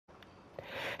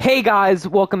Hey guys,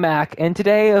 welcome back, and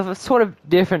today of a sort of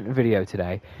different video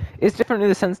today. It's different in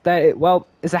the sense that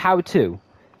it's a how-to,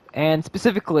 and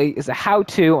specifically is a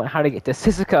how-to on how to get to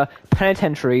Sisika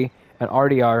Penitentiary and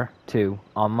RDR2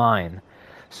 online.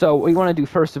 So what you want to do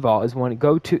first of all is want to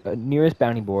go to nearest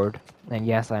bounty board, and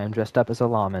yes, I am dressed up as a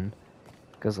lawman,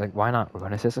 because like why not? We're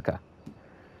going to Sisika.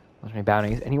 There's many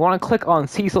bounties, and you want to click on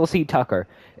Cecil C. Tucker,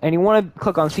 and you want to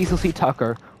click on Cecil C.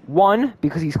 Tucker. One,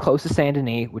 because he's close to Saint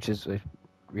Denis, which is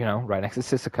right next to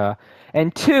Sisika.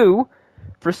 And two,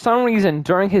 for some reason,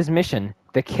 during his mission,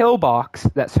 the kill box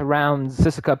that surrounds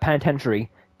Sisika Penitentiary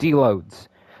deloads.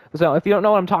 So if you don't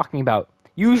know what I'm talking about,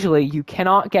 usually you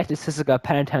cannot get to Sisika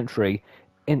Penitentiary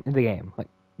in the game. Like,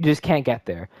 you just can't get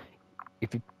there.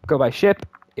 If you go by ship,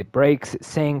 it breaks, it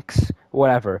sinks,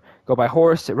 whatever. Go by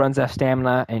horse, it runs out of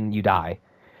stamina, and you die.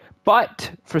 But,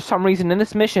 for some reason in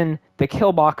this mission, the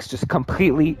kill box just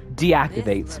completely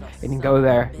deactivates, and you can go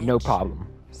there, no problem.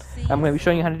 I'm going to be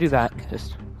showing you how to do that.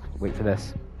 Just wait for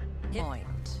this.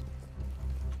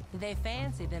 They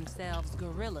fancy themselves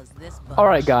gorillas this bunch.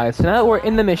 Alright guys, so now that we're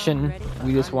in the mission,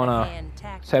 we just want to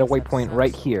set a waypoint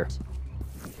right here.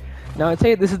 Now I'd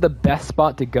say this is the best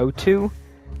spot to go to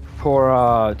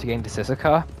for to get into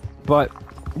Sisika, but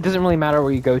it doesn't really matter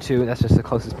where you go to, that's just the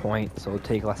closest point, so it'll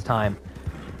take less time.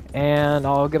 And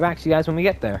I'll get back to you guys when we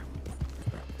get there.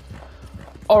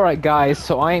 Alright guys,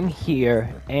 so I'm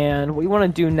here, and what you want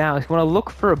to do now is you want to look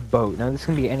for a boat. Now this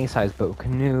can be any size boat,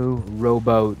 canoe,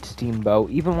 rowboat, steamboat,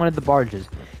 even one of the barges.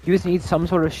 You just need some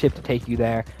sort of ship to take you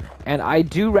there, and I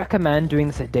do recommend doing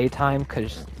this at daytime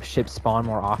because ships spawn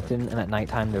more often, and at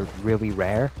nighttime they're really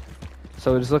rare.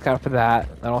 So just look out for that,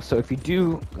 and also if you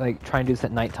do try and do this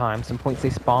at nighttime, some points they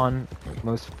spawn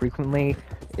most frequently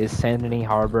is Saint Denis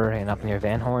Harbor and up near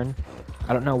Van Horn.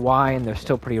 I don't know why, and they're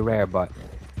still pretty rare, but...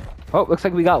 Oh, looks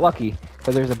like we got lucky,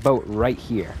 but there's a boat right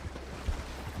here.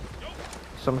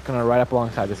 So I'm just going to ride up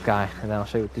alongside this guy, and then I'll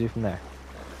show you what to do from there.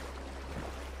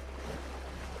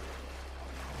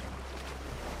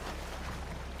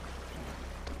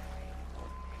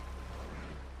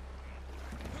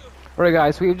 Alright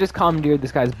guys, we've just commandeered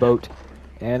this guy's boat,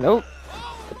 and oh!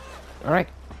 Alright.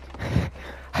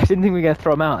 I didn't think we were going to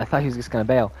throw him out, I thought he was just going to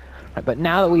bail. Right, but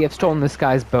now that we have stolen this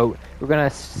guy's boat, we're going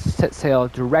to set sail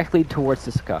directly towards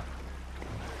Sisika.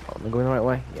 Am I going the right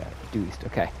way? Yeah, due east,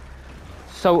 okay.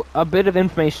 So, a bit of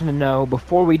information to know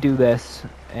before we do this,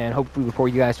 and hopefully before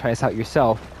you guys try this out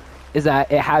yourself, is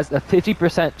that it has a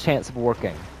 50% chance of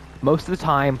working. Most of the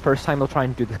time, first time you'll try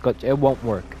and do this glitch, it won't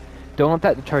work. Don't let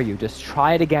that deter you, just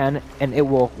try it again, and it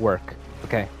will work.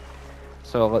 Okay,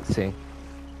 so let's see.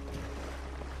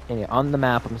 And yeah, on the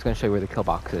map, I'm just going to show you where the kill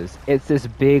box is. It's this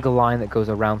big line that goes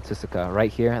around Sisika,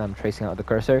 right here, and I'm tracing out with the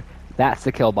cursor. That's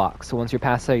the kill box, so once you're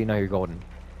past there, you know you're golden.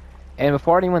 And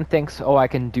before anyone thinks, oh, I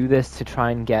can do this to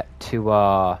try and get to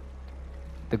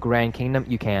the Grand Kingdom,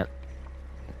 you can't.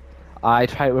 I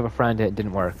tried it with a friend and it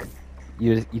didn't work.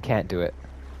 You can't do it.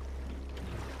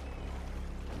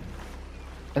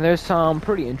 And there's some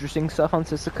pretty interesting stuff on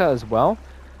Sisika as well.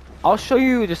 I'll show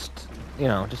you just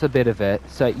a bit of it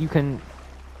so that you can,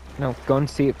 go and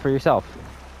see it for yourself.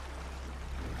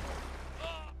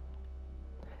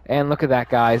 And look at that,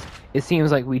 guys. It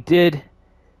seems like we did,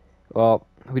 well,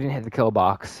 we didn't hit the kill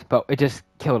box, but it just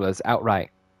killed us outright.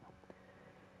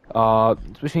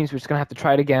 Which means we're just gonna have to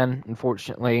try it again,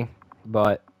 unfortunately.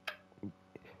 But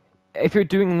if you're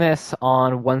doing this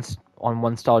on one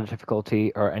star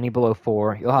difficulty or any below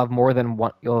 4, you'll have more than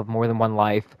one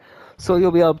life, so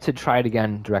you'll be able to try it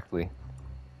again directly.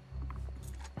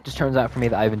 It just turns out for me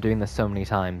that I've been doing this so many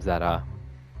times that I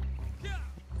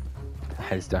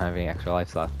just don't have any extra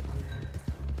lives left.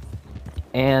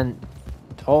 And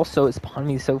also, it spawned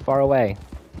me so far away.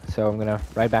 So I'm gonna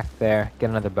ride back there,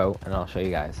 get another boat, and I'll show you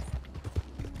guys.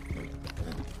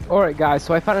 Alright guys,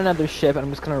 so I found another ship, and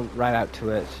I'm just gonna ride out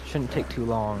to it. Shouldn't take too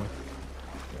long.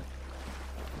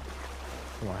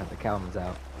 I won't have the calamans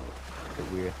out. A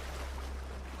bit weird.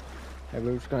 Okay,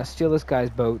 we're just gonna steal this guy's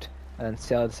boat, and then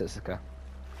sail to Sisika.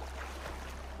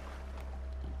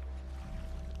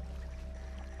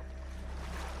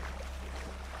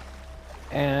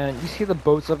 And you see the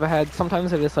boats up ahead.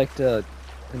 Sometimes I just like to,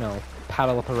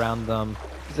 paddle up around them.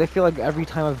 Because I feel like every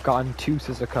time I've gotten to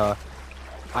Sisika,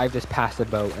 I've just passed a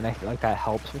boat. And I feel like that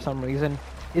helps for some reason.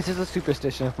 It's just a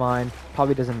superstition of mine.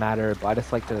 Probably doesn't matter, but I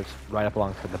just like to just ride up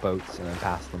alongside the boats and then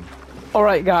pass them.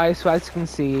 Alright guys, so as you can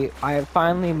see, I have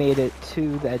finally made it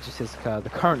to the edge of Sisika. The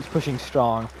current's pushing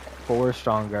strong, but we're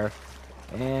stronger.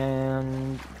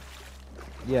 And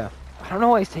yeah. I don't know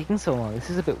why it's taking so long. This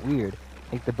is a bit weird.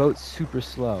 Like, the boat's super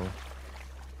slow.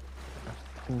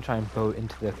 I'm gonna try and boat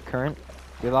into the current.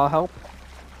 Did that help?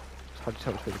 hard to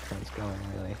tell which way the current's going,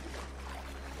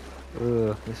 really.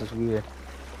 Ugh, this is weird.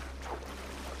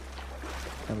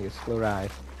 Gonna be a slow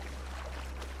ride.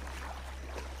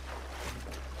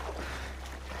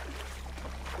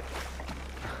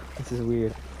 This is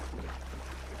weird.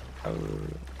 Oh.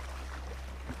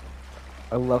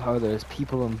 I love how there's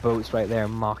people in boats right there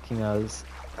mocking us.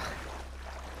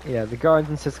 Yeah, the guards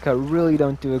in Sisika really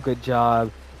don't do a good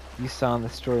job. You saw in the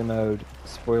story mode,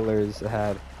 spoilers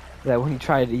ahead, that when you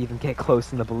try to even get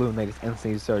close in the balloon, they just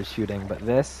instantly start shooting. But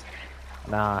this,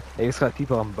 nah, they just got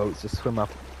people on boats just swim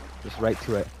up, just right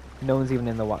to it. No one's even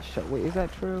in the watchtower. Wait, is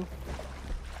that true?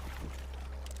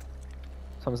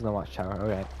 Someone's in the watchtower.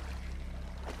 Okay.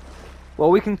 Well,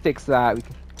 we can fix that. We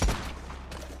can.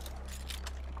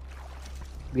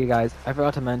 Okay, guys, I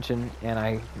forgot to mention,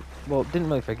 and well, didn't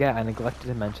really forget, I neglected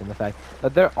to mention the fact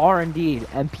that there are indeed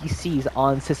NPCs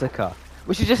on Sisika,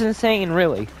 which is just insane,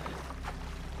 really.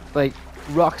 Like,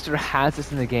 Rockstar has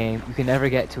this in the game, you can never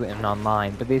get to it in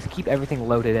online, but they just keep everything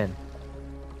loaded in.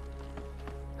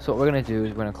 So what we're gonna do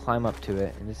is we're gonna climb up to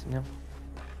it and just, you know,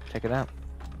 check it out.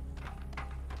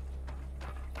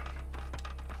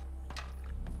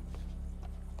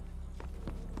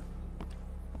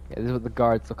 Yeah, this is what the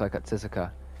guards look like at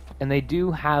Sisika. And they do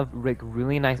have like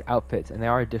really nice outfits, and they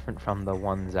are different from the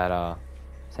ones at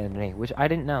San Denis, which I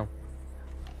didn't know.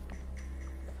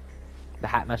 The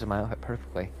hat matches my outfit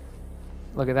perfectly.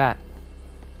 Look at that.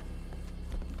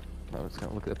 I'm just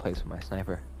gonna look at the place with my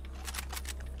sniper.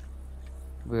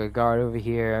 We got a guard over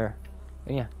here.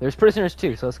 And yeah, there's prisoners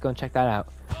too, so let's go and check that out.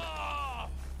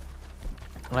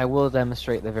 And I will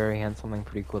demonstrate at the very end something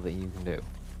pretty cool that you can do.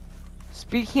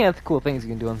 Speaking of cool things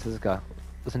you can do on Sisika,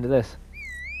 listen to this.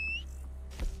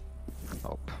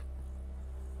 Oh.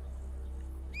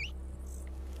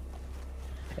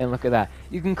 And look at that.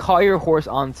 You can call your horse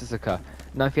on Sisika.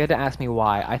 Now, if you had to ask me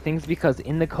why, I think it's because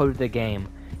in the code of the game,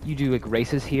 you do like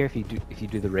races here if you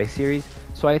do the race series.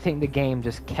 So I think the game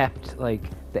just kept like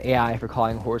the AI for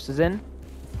calling horses in.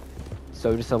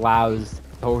 So it just allows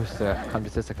the horse to come to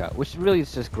Sisika, which really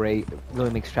is just great. It really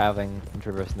makes traveling and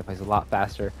traversing the place a lot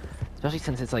faster, especially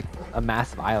since it's like a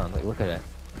massive island. Like, look at it.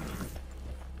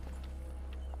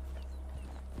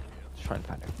 Just trying to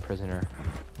find a prisoner.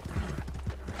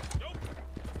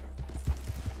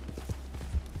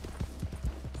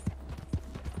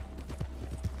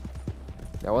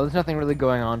 Yeah, well, there's nothing really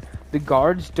going on. The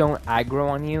guards don't aggro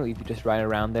on you if you just ride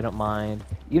around. They don't mind.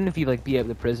 Even if you like beat up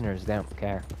the prisoners, they don't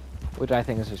care, which I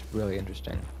think is just really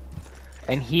interesting.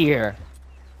 And here,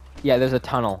 yeah, there's a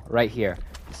tunnel right here.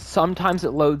 Sometimes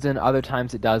it loads in, other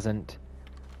times it doesn't.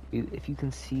 If you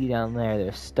can see down there,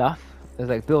 there's stuff. There's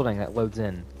like building that loads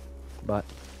in, but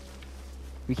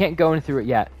we can't go in through it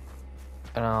yet.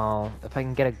 And if I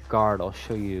can get a guard, I'll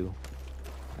show you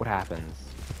what happens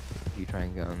if you try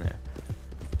and go in there.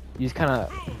 You just kind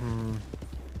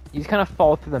of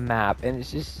fall through the map, and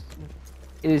it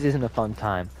isn't a fun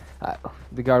time.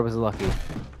 The guard was lucky;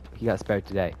 he got spared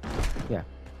today. Yeah,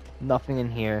 nothing in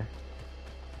here.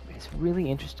 It's really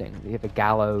interesting. You have a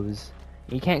gallows.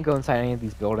 You can't go inside any of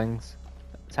these buildings,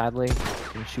 sadly. You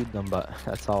can shoot them, but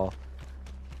that's all.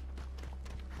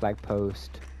 Flag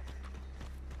post,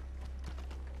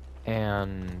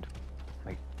 and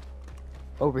like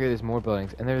over here, there's more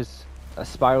buildings, and there's a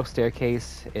spiral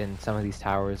staircase in some of these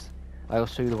towers. I'll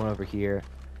show you the one over here.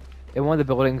 In one of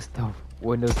the buildings, the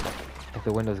windows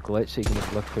glitch, so you can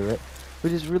just look through it,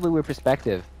 which is really weird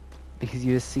perspective, because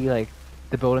you just see like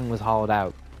the building was hollowed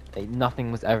out, like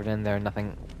nothing was ever in there,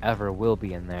 nothing ever will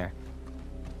be in there,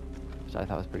 which I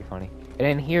thought was pretty funny. And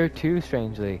in here too,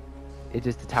 strangely, it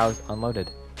just the tower's unloaded.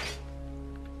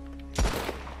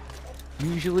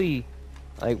 Usually,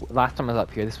 like last time I was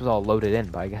up here, this was all loaded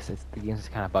in, but I guess the game's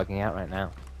just kind of bugging out right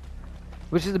now,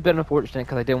 which is a bit unfortunate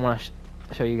because I didn't want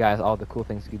to show you guys all the cool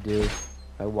things you could do if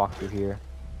I walk through here.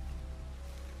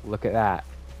 Look at that!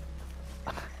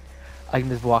 I can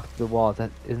just walk through the walls.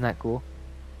 Isn't that cool?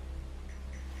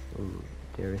 Ooh,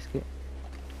 dare I risk it?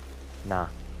 Nah,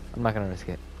 I'm not gonna risk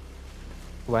it.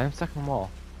 Why I'm stuck in the wall?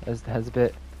 That's a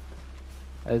bit.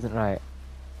 That isn't right.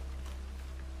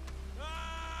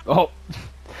 Oh.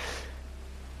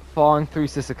 Falling through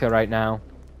Sisika right now.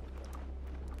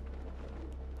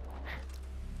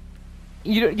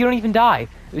 You don't even die,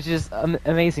 which is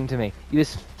amazing to me. You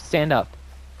just stand up.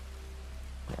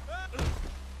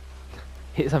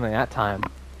 Hit something that time.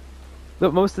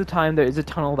 But most of the time there is a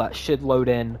tunnel that should load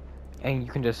in, and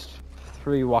you can just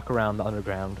freely walk around the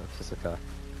underground of Sisika.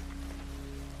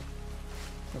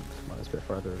 Oops, a bit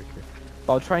farther over here.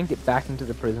 But I'll try and get back into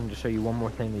the prison to show you one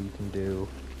more thing that you can do.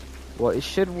 Well, it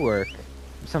should work.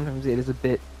 Sometimes it is a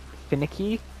bit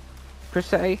finicky, per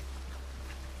se.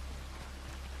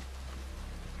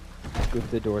 go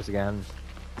through the doors again.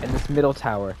 And this middle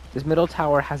tower. This middle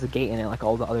tower has a gate in it like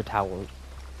all the other towers.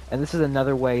 And this is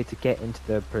another way to get into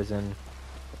the prison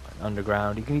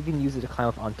underground. You can even use it to climb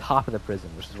up on top of the prison,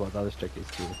 which is what the other staircase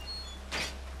do.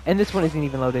 And this one isn't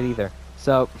even loaded either.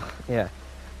 So, yeah.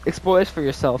 Explore this for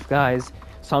yourself, guys.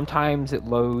 Sometimes it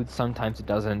loads, sometimes it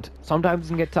doesn't. Sometimes you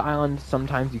can get to islands,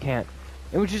 sometimes you can't.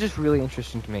 And which is just really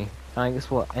interesting to me. And I guess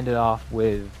we'll end it off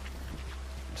with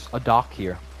just a dock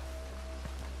here.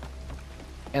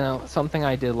 And something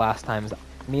I did last time is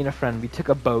me and a friend, we took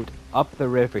a boat up the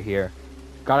river here,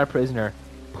 got a prisoner,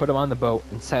 put him on the boat,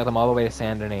 and sailed him all the way to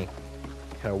Saint Denis.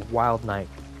 Had a wild night.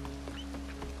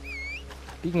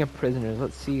 Speaking of prisoners,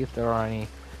 let's see if there are any.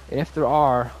 And if there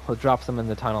are, we'll drop some in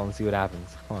the tunnel and see what happens.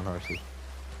 Come on, horsey.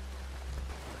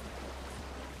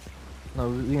 No,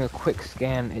 doing a quick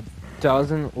scan, it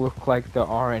doesn't look like there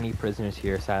are any prisoners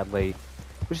here, sadly.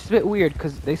 Which is a bit weird,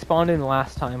 because they spawned in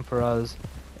last time for us,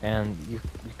 and you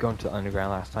go into the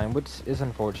underground last time, which is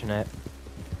unfortunate.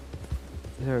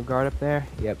 Is there a guard up there?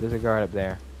 Yep, there's a guard up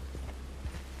there.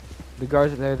 The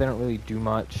guards up there, they don't really do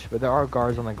much, but there are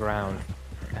guards on the ground.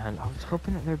 And I was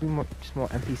hoping that there'd be just more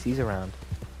NPCs around.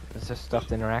 It's just stuff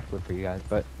to interact with for you guys,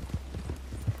 but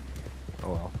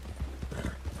oh well.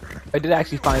 I did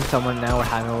actually find someone. Now we're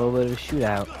having a little bit of a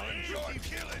shootout.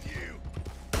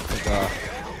 With the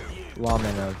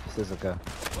lawman of Sisika.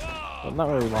 Well, not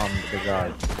really lawman, but the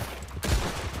guard.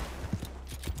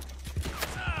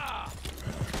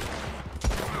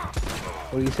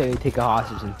 What do you say we take a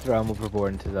hostage and throw him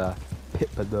overboard into the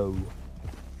pit below?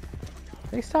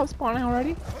 They stopped spawning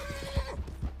already?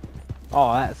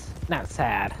 Oh, that's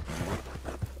sad.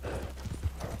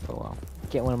 Oh well.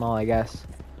 Can't win them all, I guess.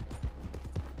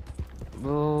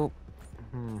 Well,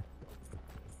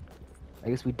 I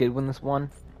guess we did win this one.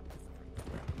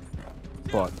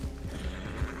 But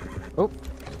oh,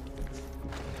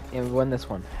 and we won this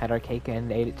one. Had our cake and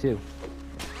ate it too.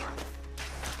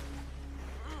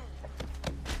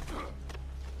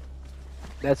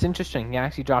 That's interesting. He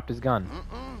actually dropped his gun.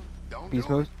 Beast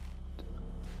mode.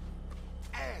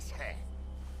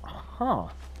 Huh.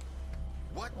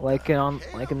 Like in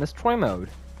this Troy mode.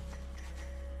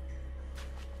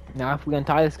 Now if we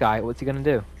untie this guy, what's he gonna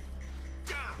do?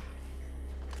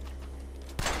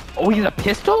 Oh, he's a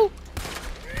pistol?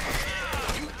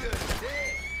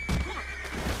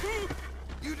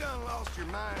 You done lost your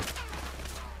mind.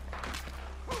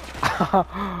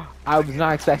 I was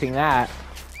not expecting that.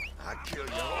 I kill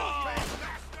your whole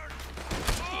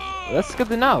family. That's good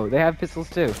to know. They have pistols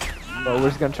too. But we're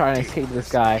just gonna try and escape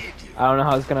this guy. I don't know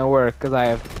how it's gonna work because I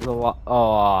have the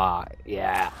oh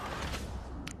yeah.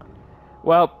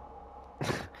 Well,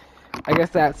 I guess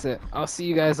that's it. I'll see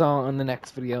you guys all in the next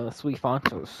video. Sweet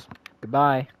Fontos.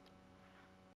 Goodbye.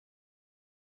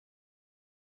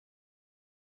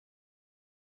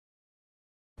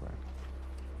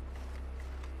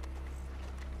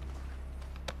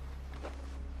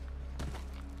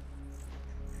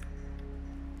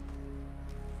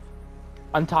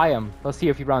 Untie him. Let's see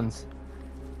if he runs.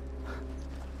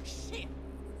 Shit.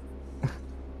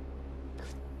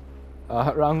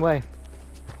 Wrong way.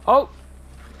 Oh!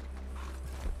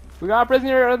 We got a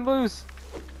prisoner on the loose.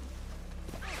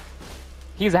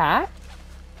 He's a hat?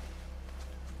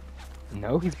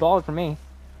 No, he's bald for me.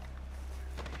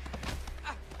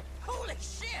 Holy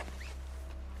shit!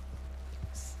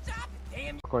 Stop it,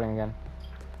 damn. Recording again.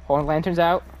 Horn lanterns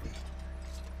out.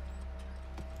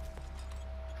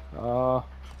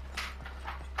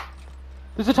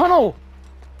 There's a tunnel!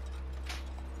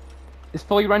 It's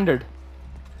fully rendered.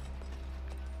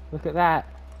 Look at that.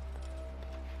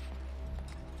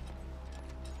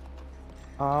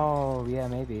 Oh, yeah,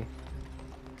 maybe.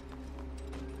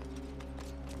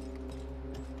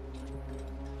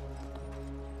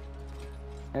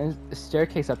 And there's a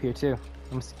staircase up here, too.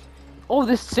 Oh,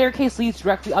 this staircase leads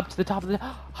directly up to the top of the...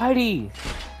 Heidi!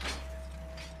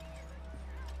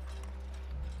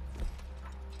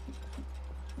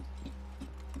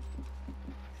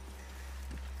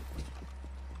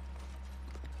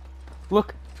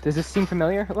 Look, does this seem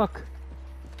familiar? Look.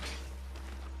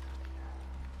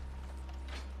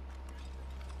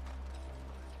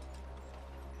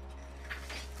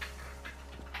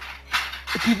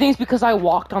 Do you think it's because I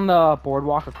walked on the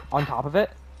boardwalk on top of it?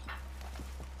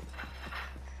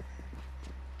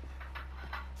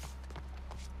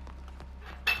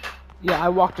 Yeah, I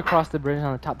walked across the bridge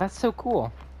on the top. That's so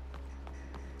cool.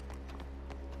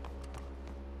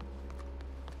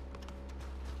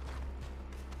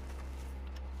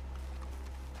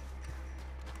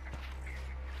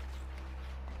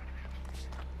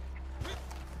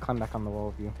 Climb back on the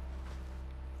wall view.